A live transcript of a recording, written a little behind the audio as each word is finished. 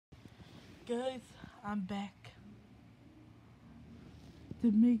Guys, I'm back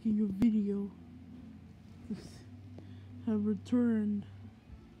to making a video. I returned.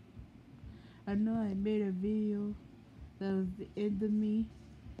 I know I made a video that was the end of me,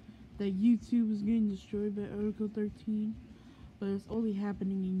 that YouTube was getting destroyed by Article 13, but it's only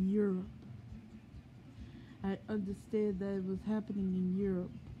happening in Europe. I understand that it was happening in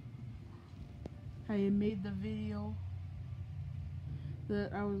Europe. I had made the video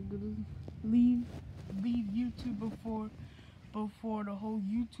that I was gonna leave YouTube before the whole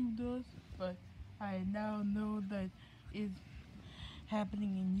YouTube does, but I now know that it's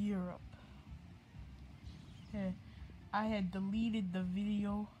happening in Europe. Yeah, I had deleted the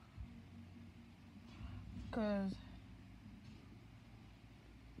video because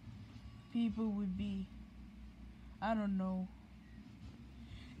people would be, I don't know.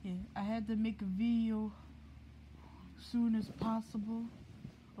 Yeah, I had to make a video soon as possible,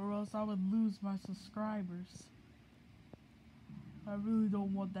 or else I would lose my subscribers. I really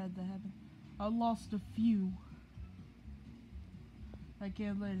don't want that to happen. I lost a few. I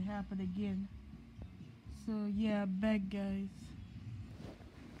can't let it happen again. So yeah, I'm back, guys.